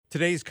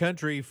Today's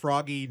country,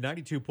 Froggy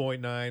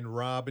 92.9,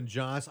 Rob and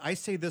Joss. I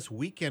say this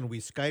weekend we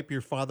Skype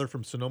your father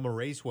from Sonoma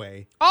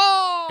Raceway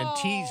and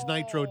tease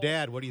Nitro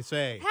Dad. What do you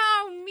say?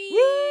 How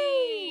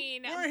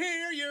mean! We're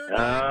here, you're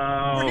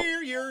not. We're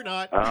here, you're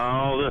not.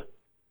 Oh,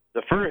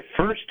 the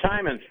first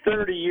time in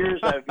 30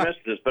 years I've missed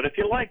this. But if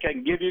you like, I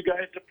can give you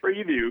guys a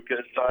preview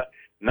because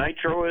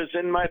Nitro is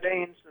in my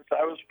veins since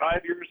I was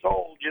 5 years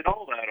old. You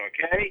know that,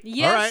 okay?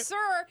 Yes, right.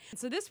 sir.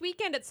 So this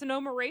weekend at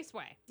Sonoma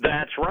Raceway.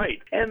 That's right.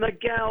 And the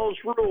gals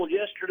ruled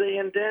yesterday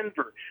in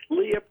Denver.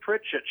 Leah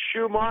Pritchett,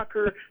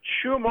 Schumacher,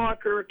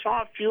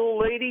 top fuel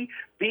lady,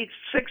 beats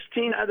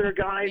 16 other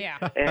guys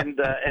and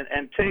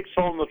takes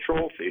home the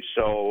trophy.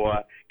 So,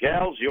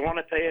 gals, you want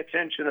to pay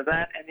attention to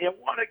that, and you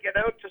want to get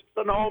out to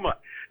Sonoma.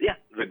 Yeah,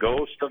 the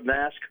ghost of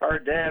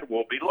NASCAR Dad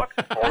will be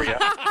looking for you.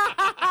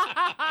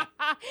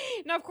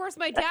 Now, of course,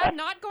 my dad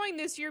not going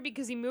this year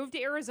because he moved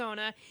to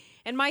Arizona.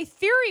 And my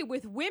theory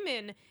with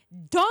women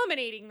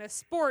dominating this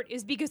sport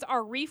is because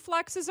our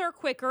reflexes are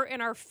quicker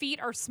and our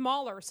feet are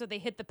smaller, so they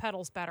hit the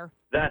pedals better.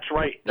 That's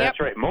right. That's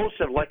right. Most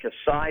have like a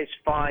size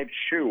 5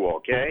 shoe,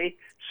 okay?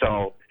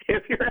 So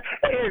if you're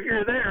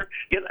there,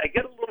 get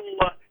a little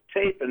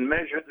tape and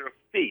measure their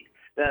feet.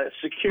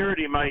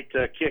 Security might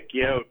kick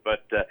you out,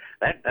 but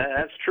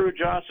that's true,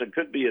 Joss. It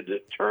could be a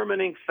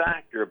determining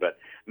factor, but,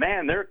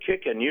 man, they're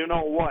kicking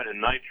you-know-what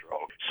in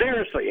Nitro.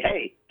 Seriously,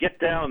 hey, get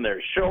down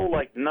there. Show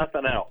like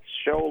nothing else.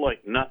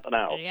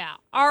 Yeah.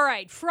 All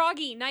right.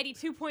 Froggy,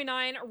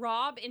 92.9,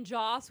 Rob and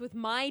Joss with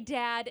my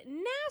dad,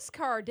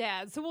 NASCAR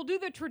Dad. So we'll do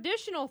the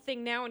traditional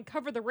thing now and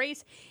cover the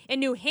race in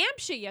New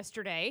Hampshire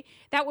yesterday.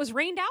 That was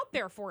rained out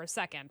there for a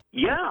second.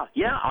 Yeah,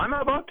 I'm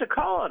about to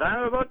call it.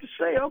 I'm about to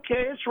say,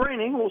 okay, it's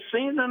raining. We'll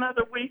see in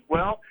another week.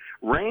 Well,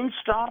 rain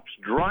stops.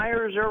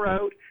 Dryers are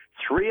out.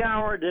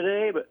 3-hour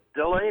delay,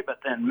 but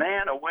then,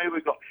 man, away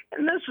we go.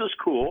 And this is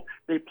cool.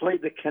 They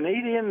played the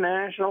Canadian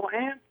national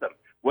anthem.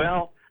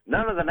 Well,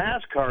 none of the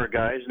NASCAR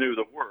guys knew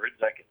the words.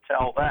 I could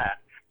tell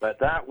that. But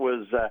that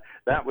was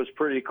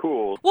pretty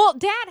cool. Well,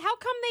 Dad, how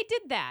come they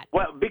did that?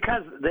 Well,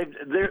 because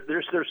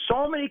there's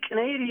so many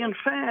Canadian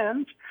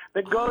fans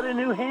that go to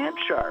New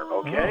Hampshire.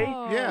 Okay,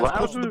 Yeah,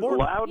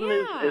 Loudon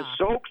is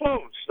so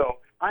close. So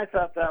I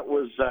thought that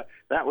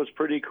was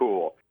pretty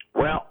cool.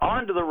 Well,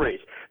 on to the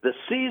race. The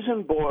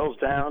season boils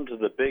down to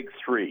the big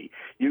three.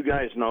 You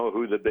guys know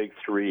who the big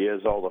three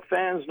is. All the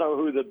fans know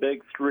who the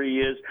big three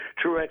is.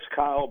 Truex,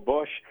 Kyle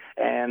Busch,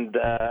 and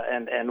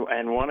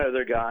one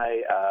other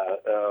guy.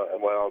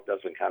 Well, it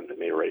doesn't come to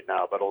me right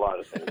now, but a lot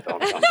of things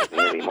don't come to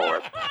me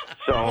anymore.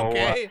 So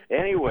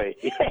anyway,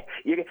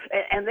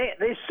 and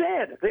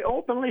they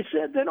openly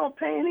said they don't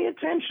pay any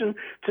attention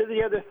to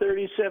the other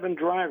 37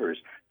 drivers.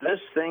 This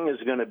thing is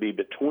going to be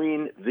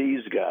between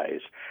these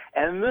guys.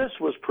 And this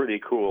was pretty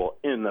cool.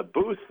 In the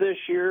booth this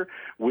year,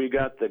 we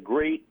got the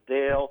great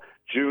Dale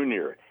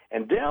Jr.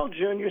 And Dale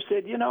Jr.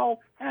 said,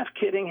 half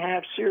kidding,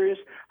 half serious,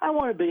 I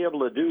want to be able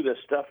to do this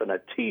stuff in a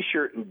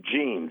T-shirt and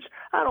jeans.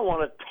 I don't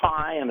want a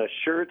tie and a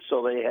shirt.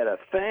 So they had a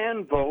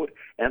fan vote,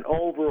 and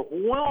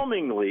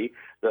overwhelmingly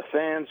the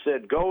fans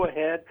said, go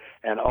ahead,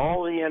 and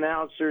all the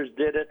announcers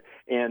did it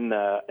in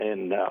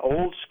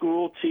old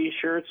school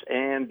T-shirts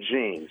and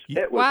jeans.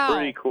 It was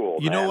pretty cool.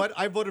 You know what?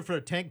 I voted for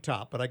a tank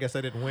top, but I guess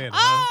I didn't win.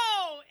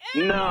 Oh!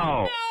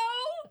 No.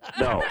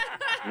 Nobody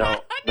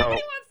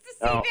wants to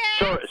see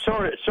that.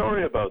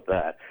 Sorry about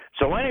that.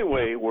 So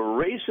anyway, we're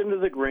racing to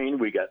the green.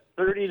 We got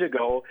 30 to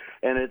go,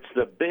 and it's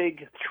the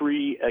big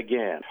three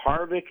again.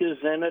 Harvick is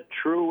in it.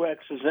 Truex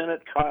is in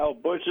it. Kyle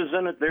Busch is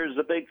in it. There's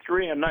the big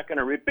three. I'm not going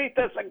to repeat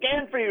this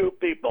again for you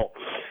people.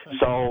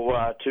 So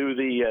to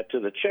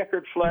the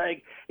checkered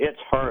flag, it's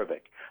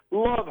Harvick.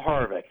 Love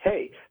Harvick.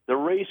 Hey, the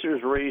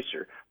racer's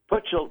racer.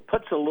 Puts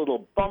a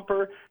little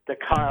bumper to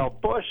Kyle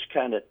Busch,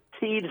 kind of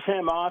tees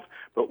him off,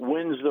 but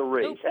wins the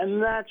race.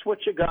 And that's what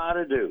you got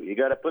to do. You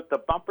got to put the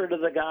bumper to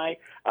the guy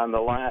on the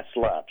last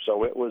lap.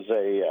 So it was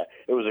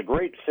a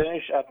great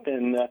finish up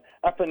in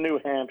New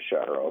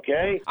Hampshire.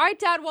 Okay. All right,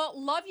 Dad. Well,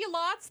 love you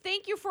lots.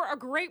 Thank you for a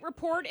great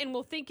report, and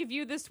we'll think of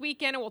you this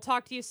weekend, and we'll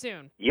talk to you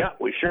soon. Yeah,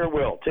 we sure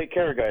will. Take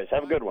care, guys.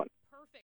 Have a good one.